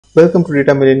Welcome to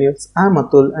Data Millennials. I am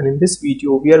Atul, and in this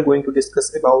video we are going to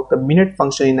discuss about the minute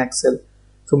function in Excel.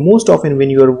 So most often when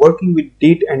you are working with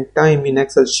date and time in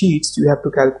Excel sheets, you have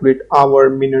to calculate hour,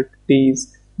 minute,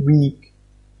 days, week,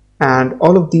 and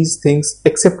all of these things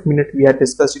except minute we had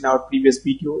discussed in our previous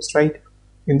videos, right?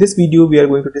 In this video we are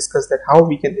going to discuss that how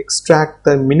we can extract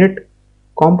the minute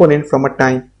component from a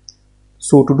time.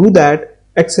 So to do that,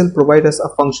 Excel provides us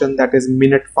a function that is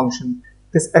minute function.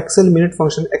 This Excel minute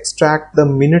function extracts the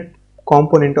minute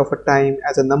component of a time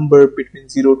as a number between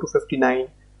 0 to 59.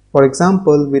 For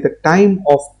example, with a time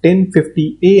of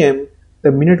 10:50 am,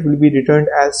 the minute will be returned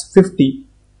as 50.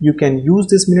 You can use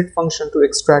this minute function to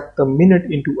extract the minute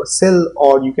into a cell,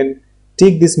 or you can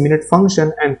take this minute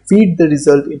function and feed the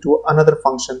result into another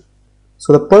function.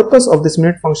 So the purpose of this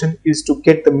minute function is to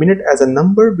get the minute as a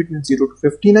number between 0 to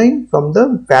 59 from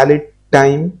the valid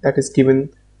time that is given.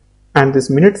 And this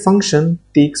minute function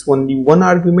takes only one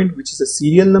argument, which is a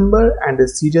serial number, and the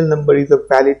serial number is a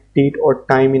valid date or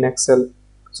time in Excel.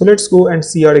 So let's go and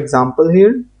see our example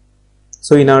here.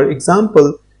 So in our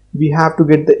example, we have to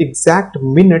get the exact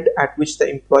minute at which the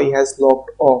employee has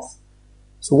logged off.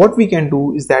 So what we can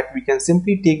do is that we can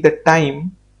simply take the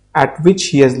time at which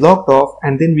he has logged off,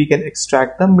 and then we can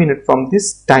extract the minute from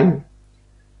this time.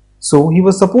 So he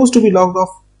was supposed to be logged off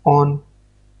on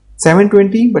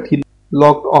 7:20, but he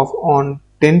logged off on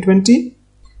 10:20.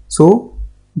 So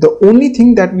the only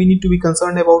thing that we need to be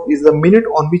concerned about is the minute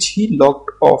on which he logged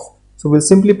off. So we'll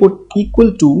simply put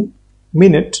equal to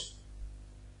minute,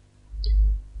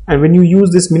 and when you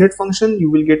use this minute function, you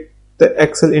will get the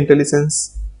Excel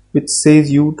Intellisense, which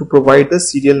says you to provide the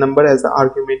serial number as the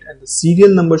argument, and the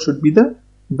serial number should be the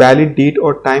valid date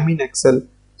or time in Excel.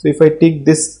 So if I take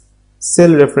this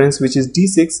cell reference, which is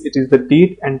D6, it is the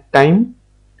date and time.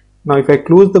 Now if I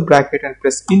close the bracket and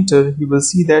press enter, you will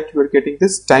see that you are getting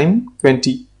this time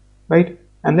 20, right?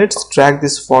 And let's drag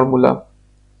this formula.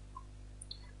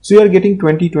 So you are getting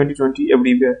 20, 20, 20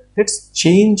 everywhere. Let's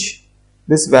change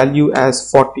this value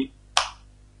as 40.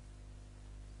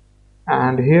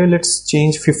 And here let's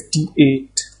change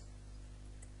 58.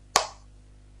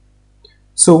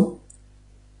 So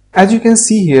as you can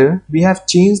see here, we have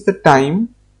changed the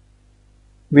time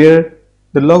where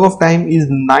the log of time is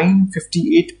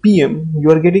 9:58 p.m.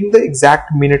 You are getting the exact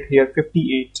minute here,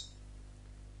 58.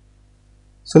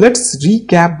 So let's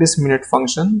recap this minute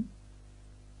function.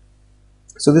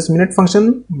 So this minute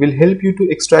function will help you to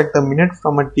extract the minute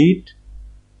from a date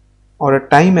or a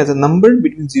time as a number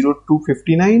between 0 to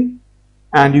 59,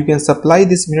 and you can supply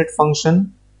this minute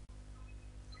function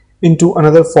into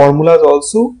another formulas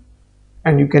also,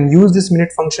 and you can use this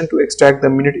minute function to extract the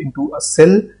minute into a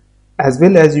cell, as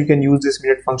well as you can use this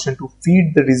minute function to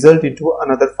feed the result into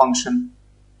another function.